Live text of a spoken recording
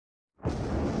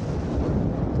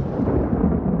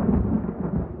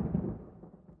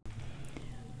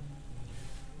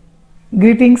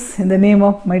Greetings in the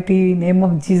mighty name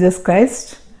of Jesus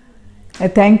Christ. I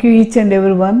thank you each and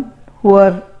everyone who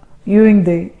are viewing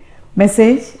the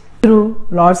message through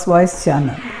Lord's Voice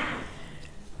channel.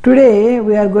 Today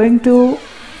we are going to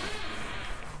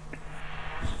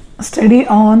study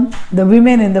on the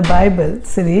women in the Bible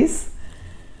series.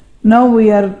 Now we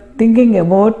are thinking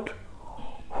about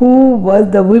who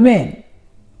was the women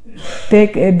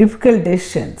take a difficult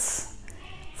decisions.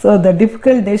 So the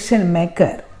difficult decision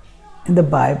maker in the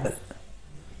Bible.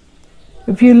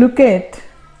 If you look at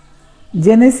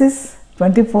Genesis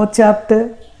 24th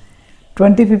chapter,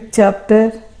 25th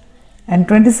chapter and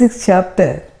 26th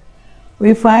chapter,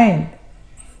 we find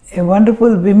a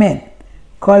wonderful woman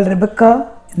called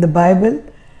Rebecca in the Bible,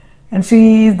 and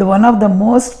she is one of the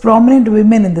most prominent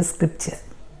women in the scripture.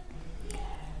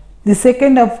 The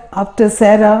second after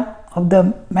Sarah of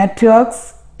the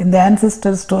matriarchs in the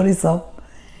ancestor stories of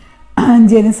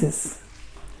Genesis.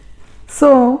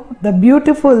 So the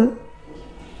beautiful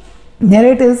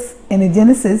narratives in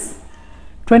Genesis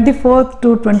 24th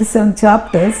to 27th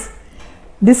chapters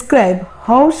describe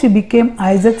how she became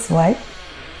Isaac's wife,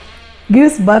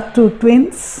 gives birth to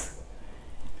twins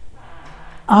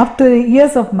after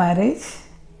years of marriage,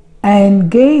 and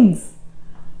gains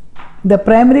the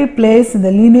primary place in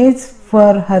the lineage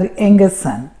for her youngest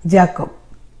son, Jacob.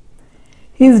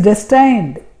 He is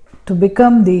destined to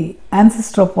become the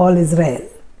ancestor of all Israel.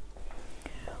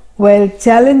 While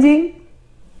challenging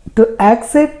to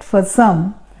accept for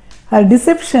some, her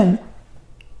deception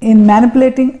in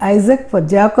manipulating Isaac for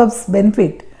Jacob's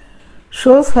benefit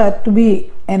shows her to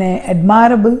be an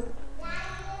admirable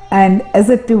and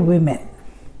assertive woman.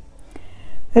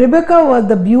 Rebecca was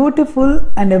the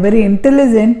beautiful and a very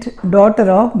intelligent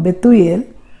daughter of Bethuel,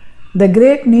 the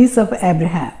great niece of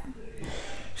Abraham.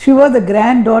 She was the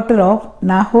granddaughter of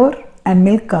Nahor and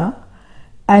Milcah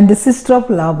and the sister of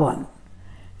Laban.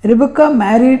 Rebecca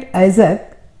married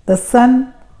Isaac, the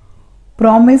son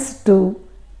promised to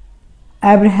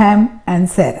Abraham and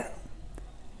Sarah.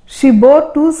 She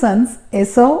bore two sons,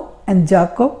 Esau and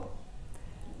Jacob.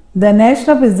 The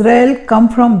nation of Israel come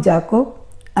from Jacob,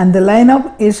 and the line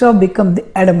of Esau become the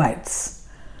Edomites.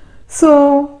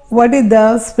 So, what is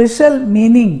the special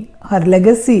meaning, her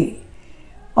legacy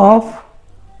of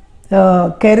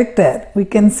character? We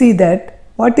can see that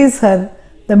what is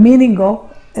the meaning of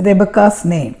Rebecca's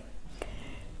name.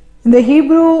 In the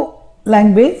Hebrew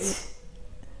language,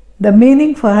 the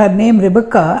meaning for her name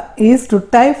Rebecca is to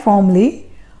tie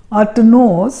firmly or to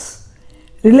nose.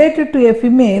 Related to a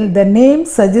female, the name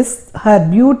suggests her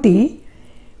beauty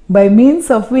by means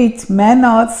of which men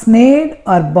are snared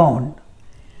or bound.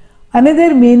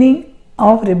 Another meaning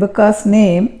of Rebecca's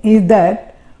name is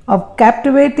that of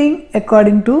captivating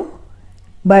according to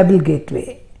Bible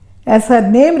Gateway. As her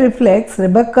name reflects,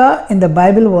 Rebecca in the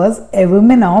Bible was a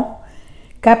woman of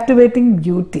captivating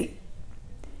beauty.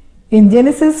 In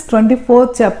Genesis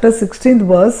 24th chapter 16th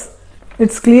verse,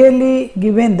 it's clearly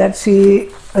given that she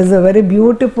is a very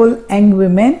beautiful young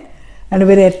woman and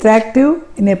very attractive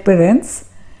in appearance,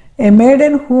 a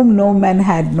maiden whom no man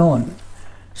had known.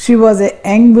 She was a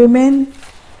young woman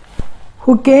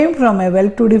who came from a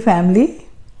well-to-do family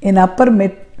in Upper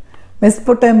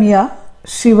Mesopotamia.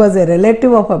 She was a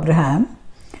relative of Abraham.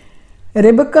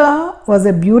 Rebecca was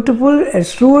a beautiful,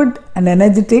 shrewd and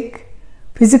energetic,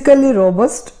 physically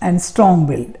robust and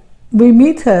strong-willed. We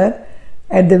meet her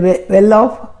at the well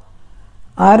of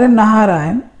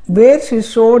Naharaim, where she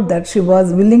showed that she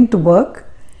was willing to work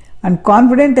and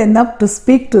confident enough to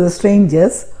speak to the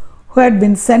strangers who had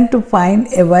been sent to find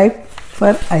a wife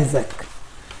for Isaac.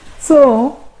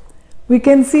 So, we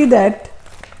can see that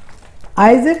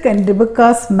Isaac and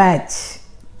Rebecca's match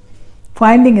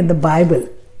finding in the Bible.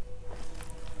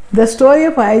 The story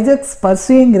of Isaac's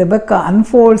pursuing Rebecca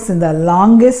unfolds in the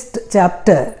longest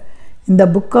chapter in the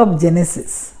book of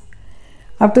Genesis.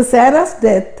 After Sarah's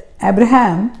death,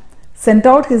 Abraham sent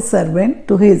out his servant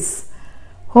to his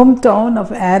hometown of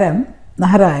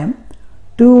Naharaim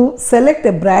to select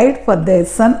a bride for their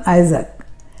son Isaac.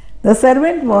 The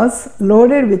servant was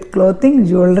loaded with clothing,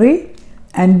 jewelry,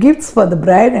 and gifts for the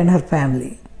bride and her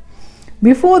family.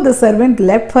 Before the servant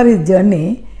left for his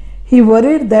journey, he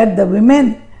worried that the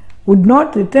women would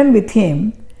not return with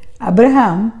him.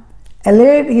 Abraham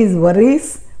allayed his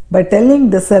worries by telling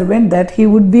the servant that he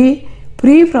would be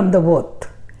free from the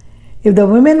oath if the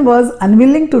woman was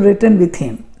unwilling to return with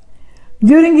him.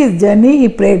 During his journey, he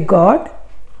prayed God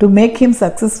to make him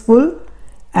successful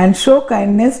and show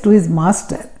kindness to his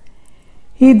master.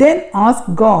 He then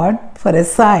asked God for a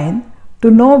sign to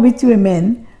know which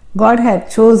women God had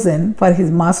chosen for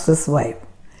his master's wife.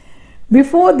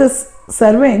 Before the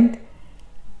servant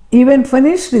even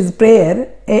finished his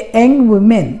prayer, a young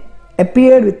woman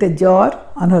appeared with a jar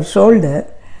on her shoulder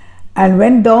and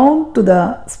went down to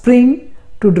the spring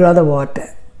to draw the water.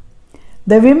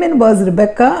 The woman was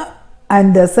Rebekah,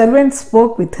 and the servant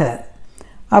spoke with her.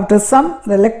 After some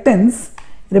reluctance,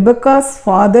 Rebekah's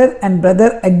father and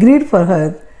brother agreed for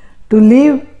her to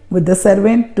leave with the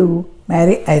servant to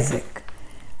marry Isaac.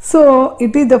 So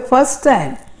it is the first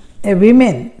time a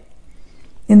woman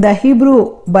in the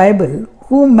Hebrew Bible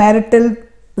whom marital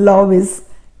love is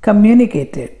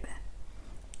communicated.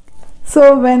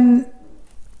 So when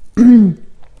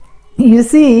you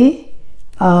see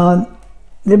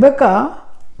Rebekah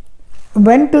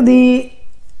went to the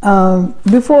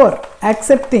before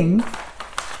accepting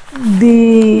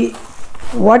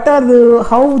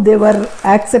how they were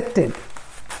accepted,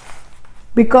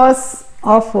 because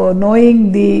of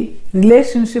knowing the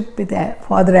relationship with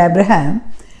Father Abraham,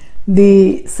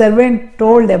 the servant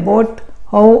told about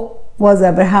how was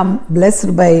Abraham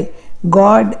blessed by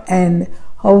God and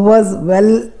how was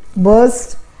well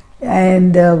versed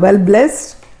and well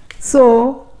blessed.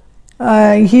 So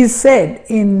he said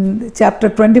in chapter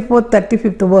 24,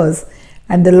 35th verse,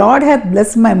 "And the Lord hath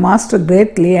blessed my master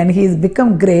greatly, and he is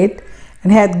become great,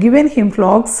 and hath given him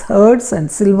flocks, herds,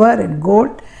 and silver, and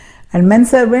gold, and men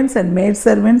servants, and maid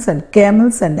servants, and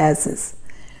camels, and asses."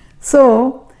 So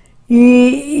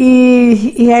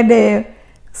he had a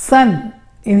son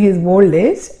in his old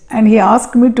age, and he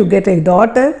asked me to get a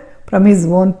daughter from his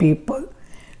own people.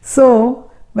 So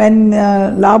when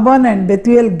Laban and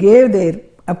Bethuel gave their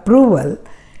approval,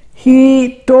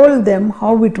 he told them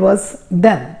how it was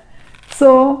done. So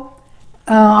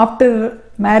after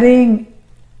marrying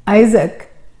Isaac,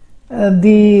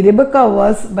 the Rebekah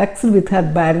was vexed with her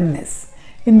barrenness.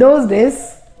 In those days,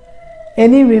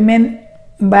 any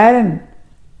barren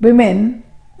women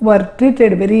were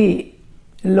treated very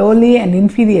lowly and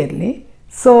inferiorly.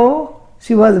 So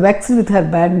she was vexed with her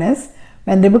barrenness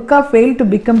when Rebekah failed to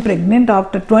become pregnant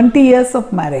after 20 years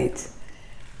of marriage.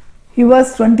 He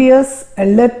was 20 years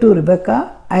elder to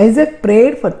Rebekah. Isaac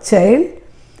prayed for child,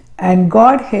 and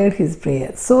God heard his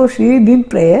prayer. So she did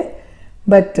pray,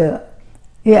 but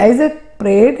Isaac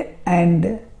prayed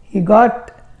and he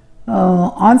got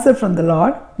answer from the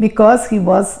Lord, because he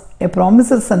was a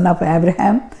promised son of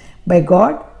Abraham by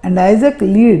God, and Isaac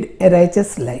led a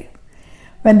righteous life.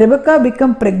 When Rebekah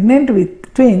became pregnant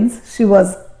with twins, she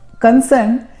was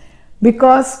concerned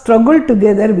because struggled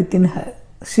together within her.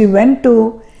 She went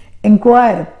to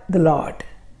inquire the Lord.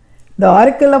 The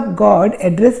oracle of God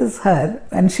addresses her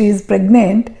when she is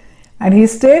pregnant, and he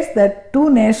states that two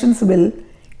nations will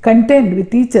contend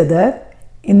with each other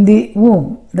in the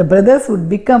womb. The brothers would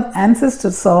become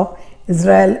ancestors of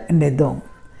Israel and Edom.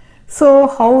 So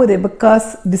how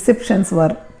Rebekah's deceptions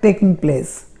were taking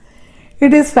place.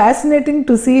 It is fascinating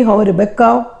to see how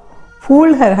Rebekah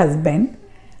fooled her husband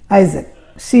Isaac.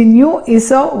 She knew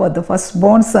Esau was the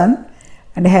firstborn son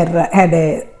and had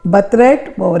a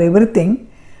birthright over everything,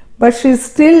 but she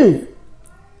still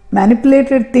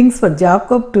manipulated things for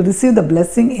Jacob to receive the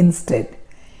blessing instead.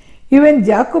 Even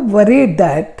Jacob worried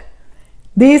that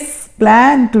this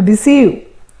plan to deceive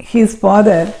his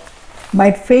father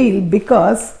might fail,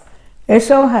 because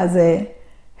Esau has a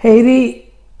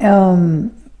hairy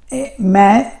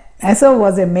man. Esau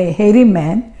was a hairy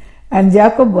man, and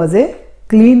Jacob was a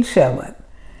clean shaver.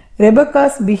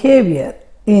 Rebekah's behavior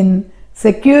in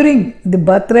securing the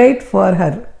birthright for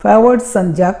her favored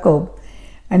son Jacob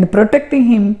and protecting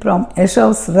him from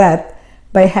Esau's wrath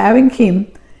by having him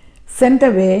sent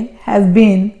away has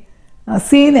been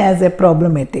seen as a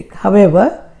problematic. However,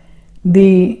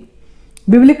 the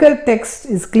biblical text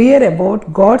is clear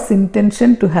about God's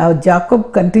intention to have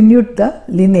Jacob continue the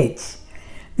lineage.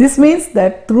 This means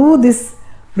that through this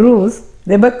ruse,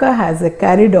 Rebekah has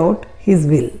carried out his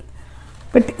will.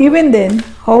 But even then,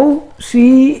 how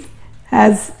she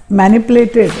has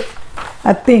manipulated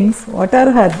her things, what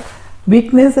are her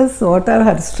weaknesses, what are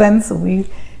her strengths, we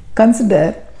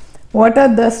consider. What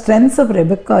are the strengths of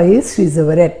Rebekah is she is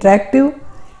very attractive,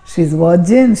 she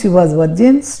was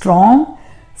virgin, strong,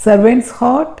 servant's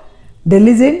heart,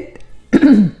 diligent,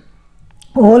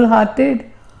 wholehearted,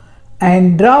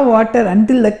 and draw water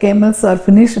until the camels are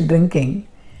finished drinking.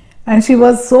 And she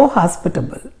was so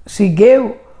hospitable. She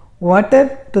gave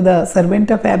water to the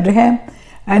servant of Abraham,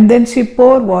 and then she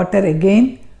poured water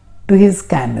again to his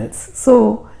camels.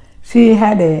 So she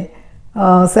had a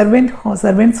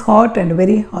servant's heart and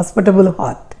very hospitable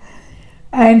heart.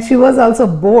 And she was also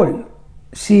bold.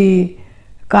 She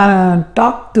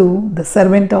talked to the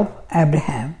servant of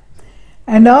Abraham.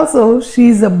 And also she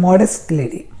is a modest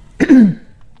lady.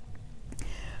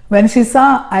 When she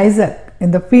saw Isaac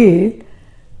in the field,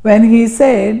 when he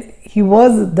said he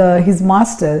was his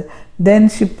master, then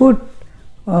she put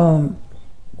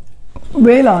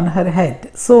veil on her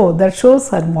head. So that shows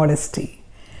her modesty.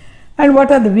 And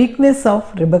what are the weakness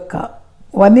of Rebecca?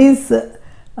 One is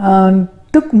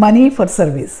took money for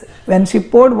service. When she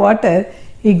poured water,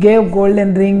 he gave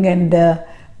golden ring and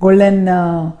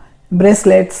golden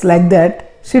bracelets like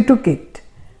that. She took it.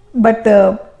 But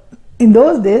in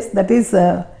those days, that is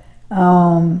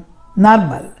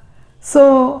normal.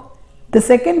 So the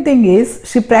second thing is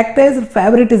she practiced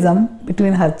favoritism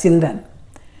between her children.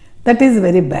 That is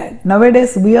very bad.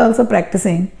 Nowadays we are also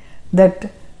practicing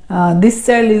that this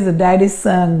child is daddy's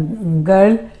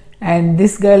girl and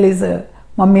this girl is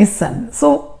mummy's son.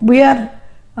 So we are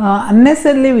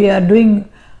unnecessarily we are doing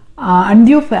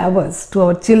undue favors to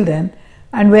our children,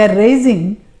 and we are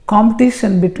raising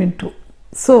competition between two.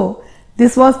 So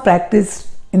this was practiced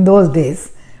in those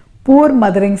days. Poor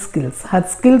mothering skills. Her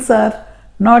skills are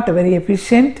not very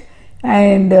efficient,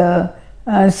 and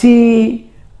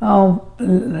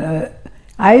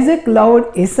Isaac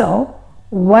loved Esau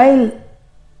while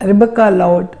Rebecca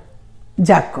loved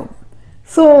Jacob.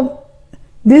 So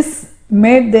this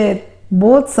made their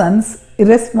both sons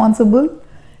irresponsible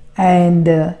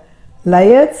and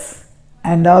liars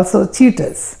and also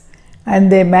cheaters,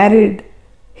 and they married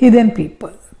heathen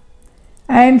people.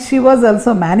 And she was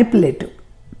also manipulative.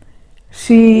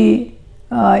 She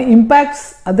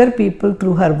impacts other people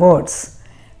through her words,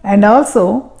 and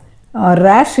also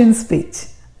rash in speech.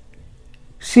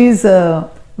 She's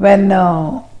when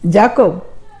Jacob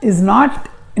was not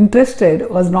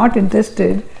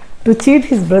interested to cheat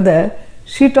his brother,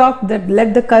 she talked that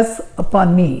let the curse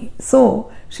upon me.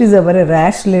 So she's a very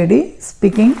rash lady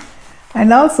speaking,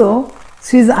 and also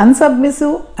she's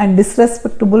unsubmissive and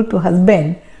disrespectful to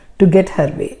husband to get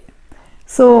her way.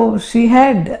 So she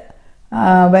had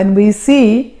when we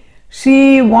see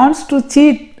she wants to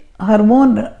cheat her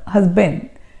own husband,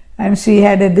 and she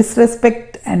had a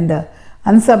disrespect and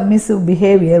unsubmissive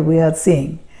behavior we are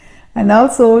seeing. And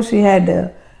also she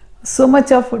had so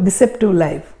much of deceptive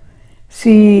life.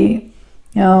 She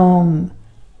changed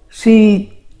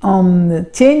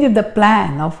the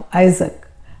plan of Isaac.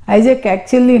 Isaac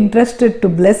actually interested to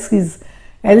bless his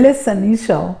eldest son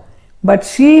Esau, but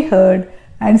she heard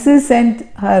and she sent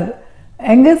her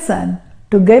younger son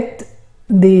to get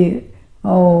the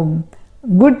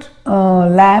good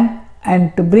lamb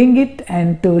and to bring it,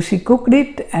 and she cooked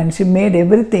it and she made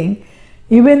everything.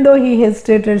 Even though he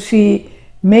hesitated, she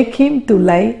make him to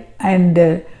lie,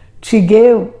 and she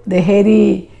gave the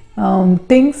hairy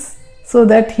things so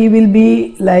that he will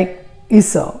be like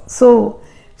Esau. So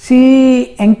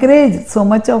she encouraged so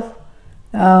much of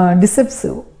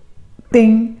deceptive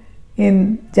thing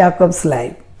in Jacob's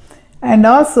life. And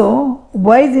also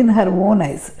wise in her own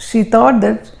eyes. She thought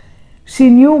that she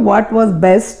knew what was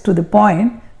best, to the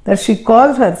point that she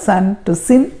caused her son to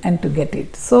sin and to get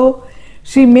it. So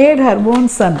she made her own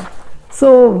son.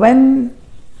 So when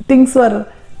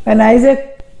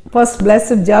Isaac first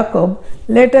blessed Jacob,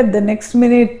 later the next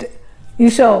minute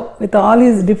Esau, with all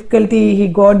his difficulty, he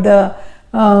got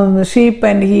the sheep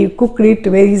and he cooked it.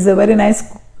 He's a very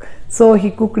nice cook. So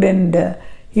he cooked and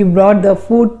he brought the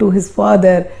food to his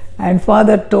father, and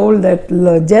father told that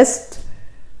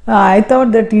I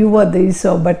thought that you were the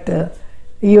Esau, but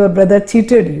your brother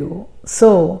cheated you.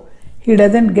 So he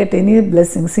doesn't get any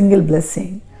blessing, single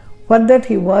blessing. For that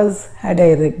he had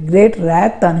a great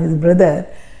wrath on his brother.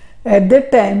 At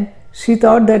that time she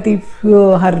thought that if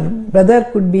her brother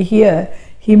could be here,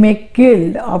 he may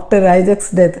killed after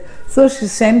Isaac's death. So she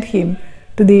sent him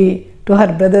to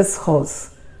her brother's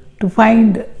house to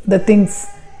find the things.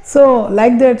 So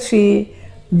like that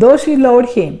though she loved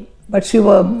him, but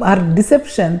her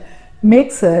deception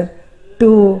makes her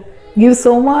to give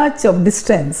so much of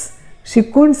distance. She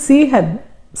couldn't see her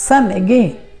son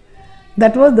again.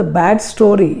 That was the bad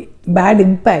story, bad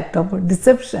impact of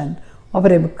deception of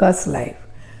Rebecca's life.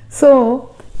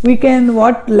 So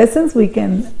what lessons we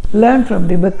can learn from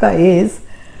Rebecca is,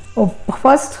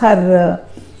 first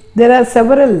there are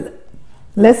several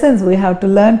lessons we have to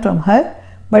learn from her,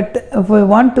 but if we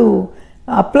want to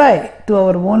apply to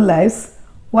our own lives,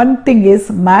 one thing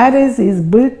is marriage is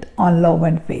built on love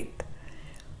and faith.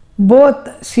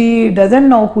 Both, she doesn't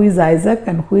know who is Isaac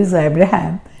and who is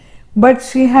Abraham, but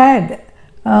she had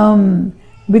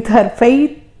with her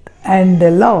faith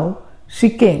and love she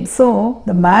came. So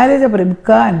the marriage of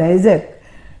Rebecca and Isaac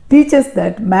teaches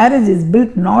that marriage is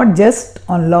built not just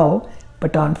on love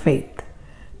but on faith.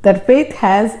 That faith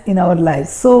has in our lives.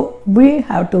 So we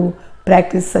have to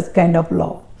practice such kind of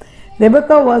love.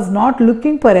 Rebecca was not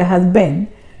looking for a husband.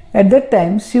 At that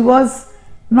time she was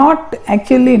not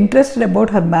actually interested about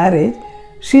her marriage.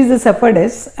 She is a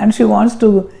shepherdess and she wants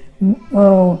to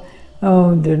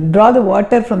draw the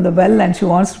water from the well, and she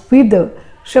wants to feed the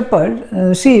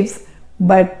sheep,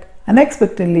 but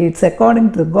unexpectedly, it's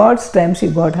according to God's time, she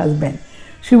got husband.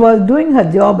 She was doing her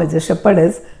job as a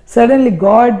shepherdess. Suddenly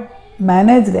God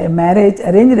arranged a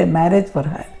marriage for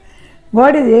her.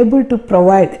 God is able to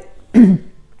provide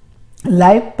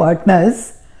life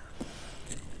partners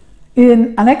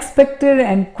in unexpected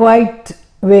and quick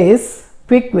ways.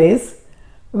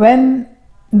 When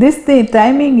this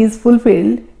timing is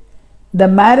fulfilled, the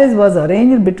marriage was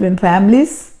arranged between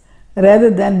families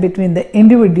rather than between the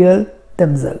individual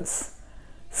themselves.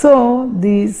 So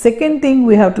the second thing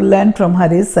we have to learn from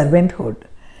her is servanthood.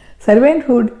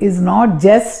 Servanthood is not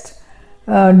just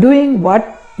doing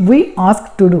what we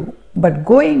ask to do, but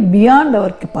going beyond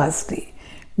our capacity,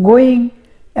 going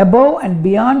above and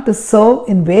beyond to serve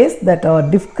in ways that are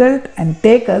difficult and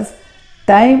take us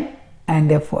time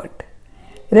and effort.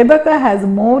 Rebecca has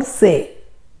more say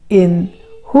in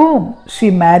whom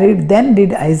she married than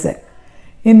did Isaac.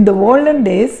 In the olden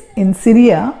days in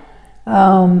Syria,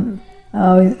 a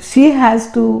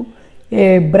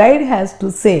bride has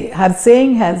to say, her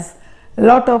saying has a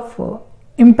lot of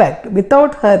impact.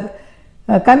 Without her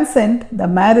consent, the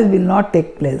marriage will not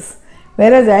take place.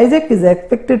 Whereas Isaac is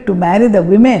expected to marry the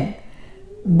women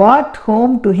brought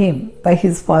home to him by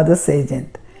his father's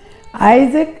agent.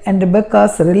 Isaac and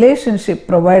Rebecca's relationship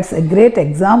provides a great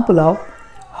example of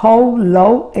how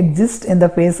love exists in the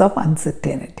face of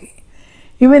uncertainty.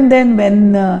 Even then,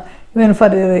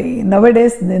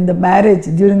 nowadays in the marriage,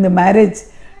 during the marriage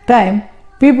time,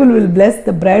 people will bless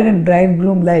the bride and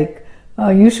bridegroom like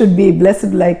you should be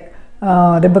blessed like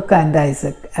Rebecca and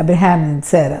Isaac, Abraham and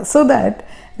Sarah, so that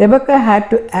Rebecca had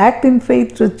to act in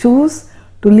faith to choose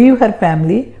to leave her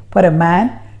family for a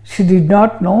man she did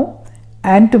not know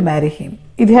and to marry him.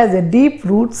 It has a deep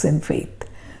roots in faith.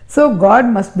 So God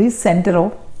must be center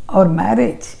of our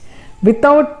marriage.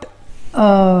 Without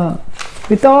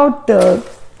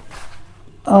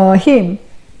him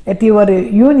at your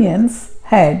union's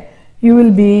head, you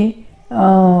will be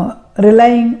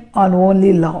relying on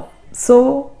only love.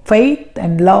 So faith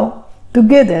and love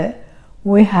together,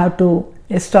 we have to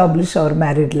establish our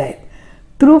married life.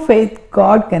 Through faith,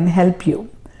 God can help you.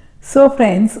 So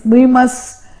friends, we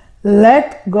must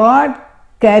let God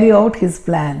carry out His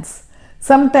plans.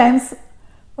 Sometimes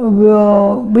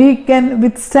we can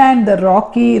withstand the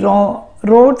rocky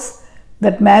roads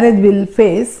that marriage will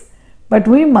face, but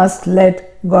we must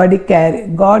let God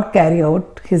carry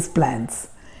out His plans.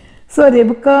 So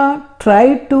Rebecca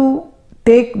tried to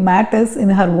take matters in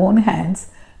her own hands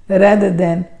rather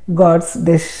than God's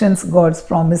decisions, God's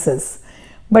promises.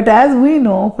 But as we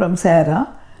know from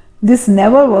Sarah, this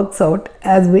never works out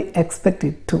as we expect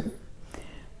it to.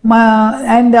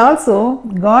 And also,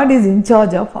 God is in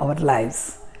charge of our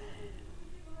lives.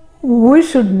 We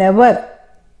should never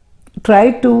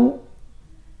try to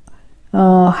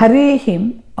hurry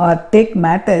Him or take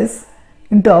matters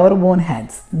into our own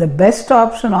hands. The best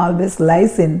option always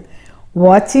lies in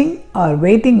watching or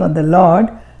waiting on the Lord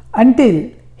until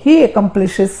He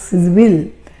accomplishes His will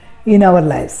in our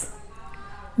lives.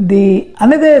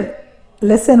 Another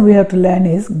lesson we have to learn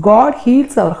is God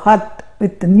heals our heart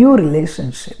with new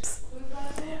relationships.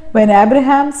 When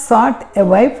Abraham sought a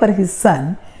wife for his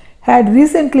son, had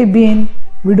recently been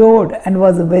widowed and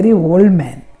was a very old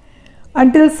man.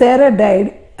 Until Sarah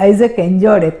died, Isaac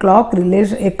enjoyed a close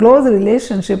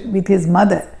relationship with his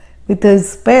mother, with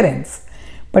his parents.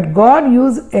 But God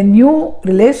used a new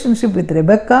relationship with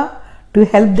Rebecca to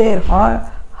help their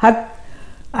heart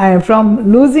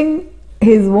from losing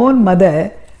his own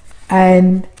mother,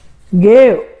 and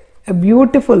gave a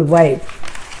beautiful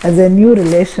wife as a new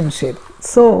relationship.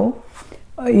 So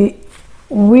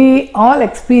we all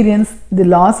experience the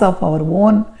loss of our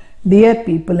own dear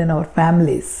people in our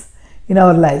families, in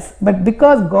our lives. But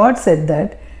because God said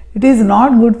that it is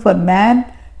not good for man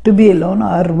to be alone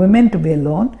or women to be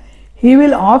alone, He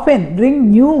will often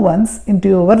bring new ones into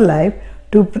your life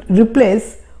to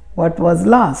replace what was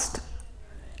lost.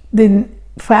 The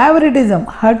favoritism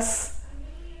hurts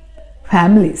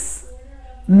families.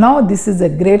 Now this is a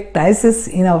great crisis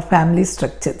in our family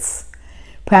structures,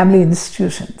 family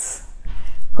institutions.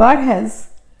 God has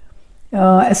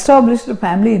established a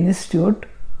family institute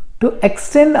to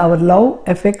extend our love,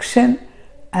 affection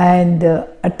and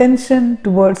attention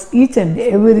towards each and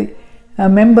every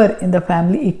member in the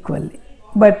family equally.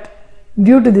 But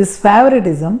due to this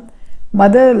favoritism,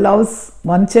 mother loves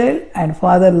one child and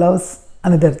father loves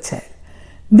another child.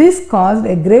 This caused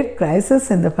a great crisis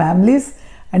in the families,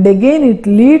 and again it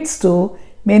leads to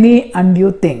many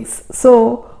undue things.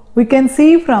 So we can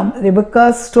see from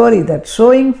Rebecca's story that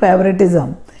showing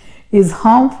favoritism is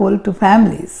harmful to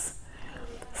families.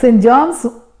 St. James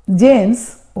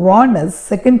warned us,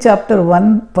 2nd chapter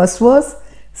 1 first verse,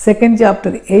 2nd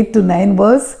chapter 8 to 9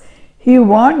 verse, he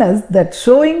warned us that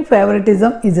showing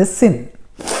favoritism is a sin.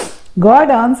 God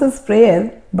answers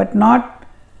prayer but not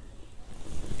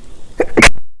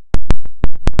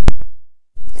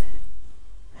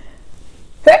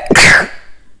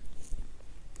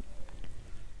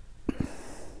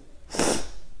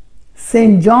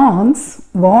St. John's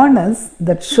warned us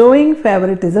that showing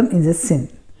favoritism is a sin.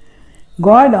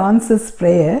 God answers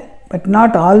prayer, but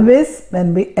not always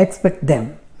when we expect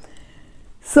them.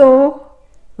 So,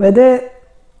 whether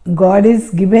God is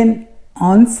given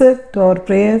answer to our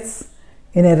prayers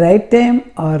in a right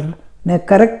time or in a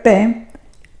correct time,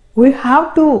 we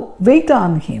have to wait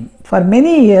on Him. For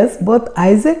many years, both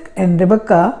Isaac and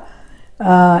Rebekah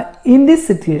in this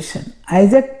situation,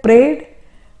 Isaac prayed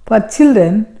for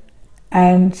children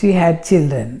and she had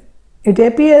children. It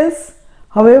appears,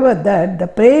 however, that the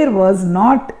prayer was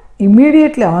not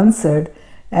immediately answered,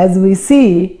 as we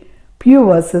see few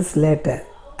verses later.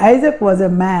 Isaac was a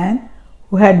man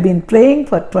who had been praying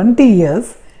for 20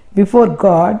 years before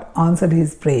God answered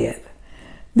his prayer.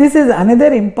 This is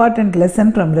another important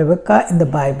lesson from Rebekah in the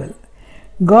Bible.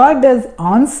 God does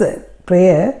answer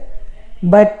prayer,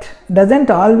 but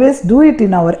doesn't always do it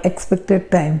in our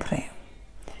expected time frame.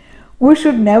 We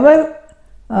should never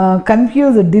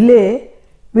confuse delay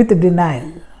with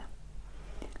denial.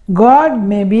 God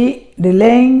may be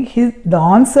delaying the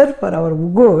answer for our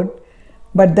good,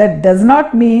 but that does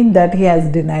not mean that He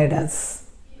has denied us.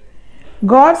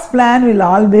 God's plan will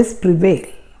always prevail.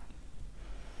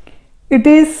 It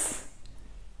is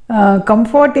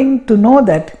comforting to know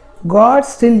that God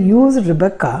still used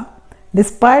Rebekah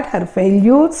despite her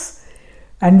failures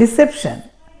and deception.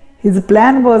 His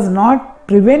plan was not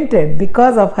prevented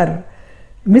because of her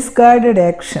misguided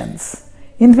actions.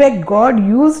 In fact, God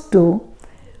used to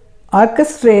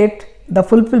orchestrate the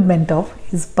fulfillment of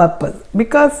His purpose,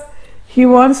 because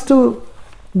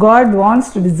God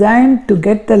wants to design to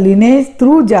get the lineage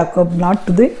through Jacob, not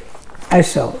to the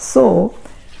Esau. So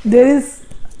there is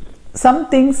some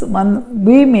things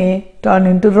we may turn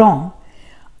into wrong.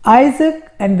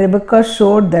 Isaac and Rebekah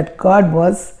showed that God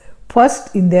was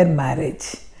first in their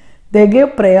marriage. They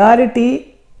gave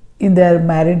priority in their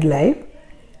married life,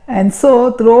 and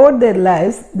so throughout their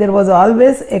lives there was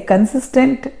always a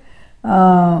consistent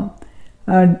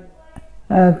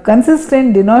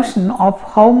denotion of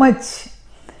how much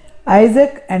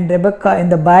Isaac and Rebekah in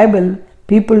the Bible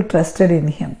people trusted in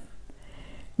him.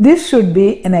 This should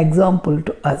be an example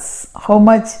to us. How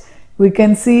much we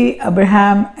can see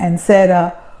Abraham and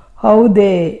Sarah, how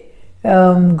they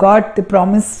got the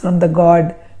promise from the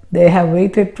God. They have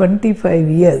waited 25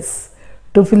 years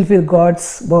to fulfill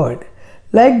God's word.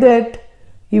 Like that,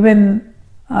 even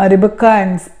Rebekah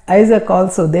and Isaac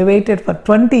also, they waited for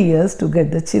 20 years to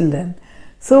get the children.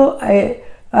 So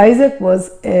Isaac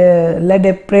led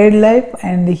a prayed life,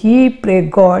 and he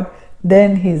prayed God,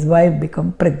 then his wife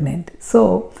became pregnant.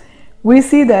 So we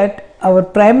see that our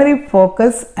primary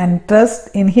focus and trust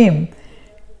in Him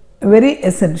very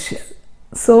essential.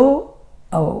 So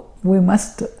we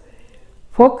must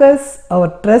focus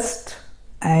our trust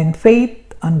and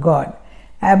faith on God.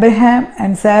 Abraham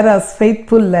and Sarah's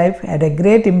faithful life had a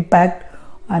great impact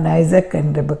on Isaac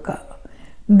and Rebekah.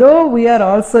 Though we are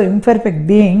also imperfect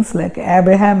beings like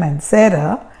Abraham and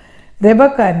Sarah,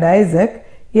 Rebekah and Isaac,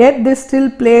 yet they still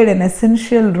played an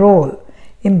essential role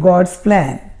in God's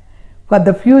plan for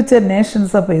the future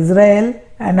nations of Israel,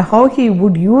 and how He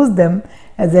would use them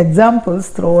as examples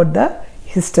throughout the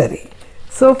history.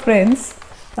 So friends,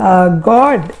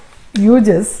 God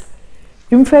uses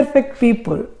imperfect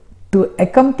people to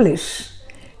accomplish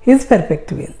His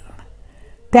perfect will.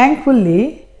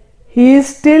 Thankfully, He is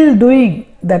still doing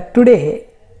that today,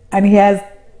 and He has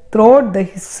throughout the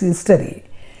history,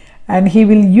 and He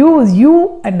will use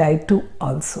you and I too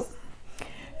also.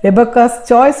 Rebekah's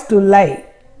choice to lie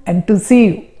and to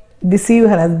deceive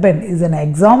her husband is an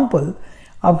example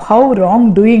of how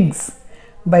wrongdoings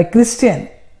by Christian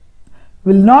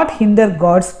will not hinder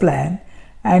God's plan,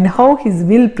 and how His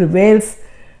will prevails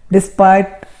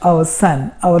despite our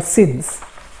sins.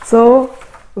 So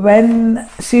when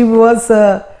she was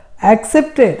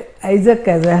accepted Isaac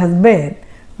as a husband,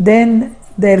 then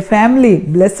their family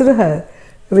blessed her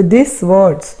with these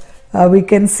words. We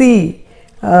can see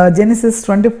Genesis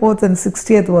 24th and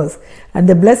 60th verse. And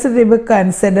they blessed Rebekah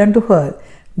and said unto her,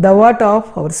 Thou art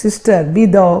of our sister, be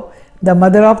thou the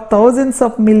mother of thousands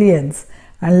of millions,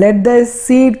 and let thy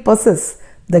seed possess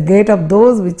the gate of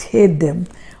those which hate them.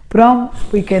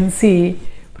 We can see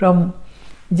from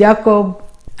Jacob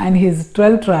and his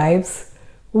 12 tribes,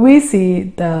 we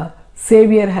see the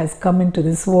Savior has come into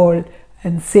this world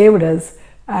and saved us,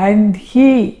 and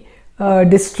he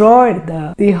destroyed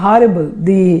the horrible,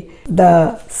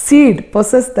 the seed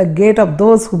possessed the gate of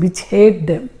those who which hate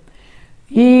them.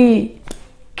 He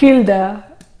killed the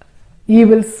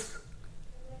evils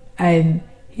and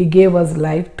he gave us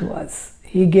life to us.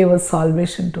 He gave us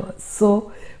salvation to us.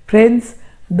 So friends,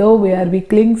 though we are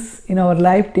weaklings in our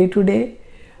life day to day,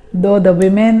 though the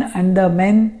women and the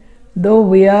men, though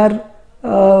we are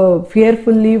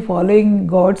fearfully following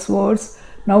God's words,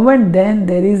 now and then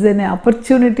there is an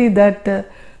opportunity that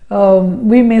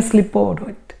we may slip out of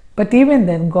it. But even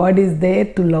then, God is there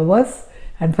to love us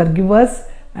and forgive us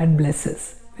and bless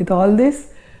us. With all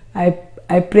this,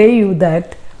 I pray you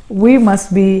that we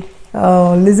must be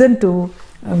listen to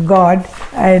God,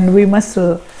 and we must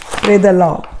pray the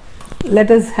Lord.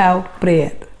 Let us have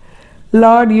prayer.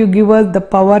 Lord, you give us the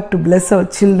power to bless our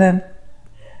children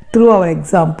through our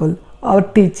example, our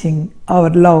teaching, our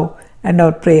love, and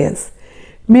our prayers.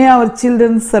 May our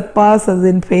children surpass us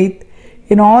in faith.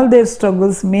 In all their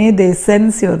struggles, may they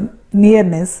sense your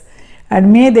nearness,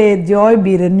 and may their joy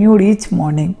be renewed each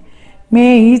morning.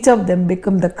 May each of them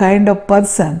become the kind of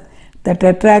person that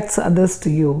attracts others to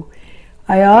you.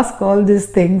 I ask all these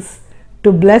things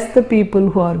to bless the people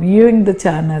who are viewing the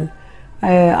channel.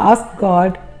 I ask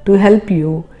God to help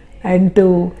you and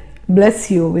to bless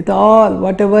you with all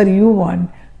whatever you want.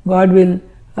 God will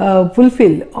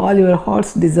fulfill all your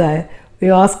heart's desire. We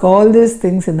ask all these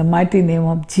things in the mighty name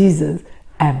of Jesus.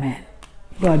 Amen.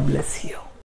 God bless you.